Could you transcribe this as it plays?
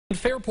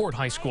Fairport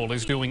High School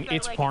is doing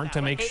its part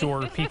to make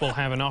sure people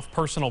have enough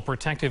personal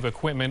protective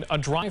equipment. A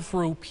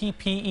drive-through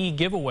PPE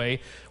giveaway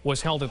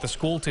was held at the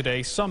school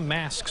today. Some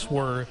masks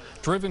were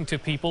driven to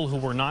people who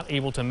were not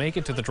able to make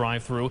it to the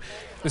drive-through.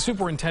 The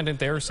superintendent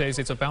there says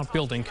it's about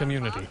building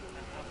community.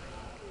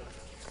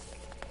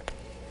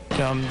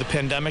 The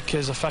pandemic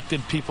has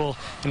affected people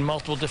in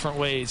multiple different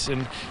ways,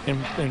 in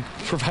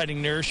providing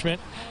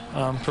nourishment,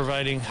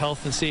 providing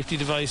health and safety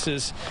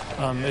devices.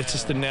 It's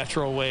just a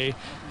natural way,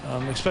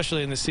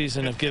 especially in the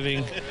season of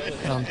giving,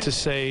 to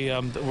say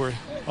that we're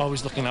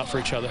always looking out for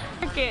each other.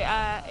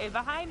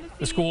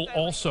 The school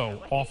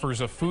also offers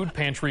a food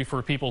pantry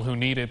for people who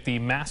need it. The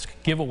mask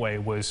giveaway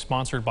was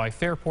sponsored by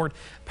Fairport,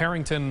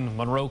 Perrington,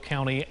 Monroe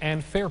County,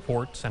 and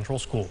Fairport Central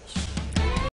Schools.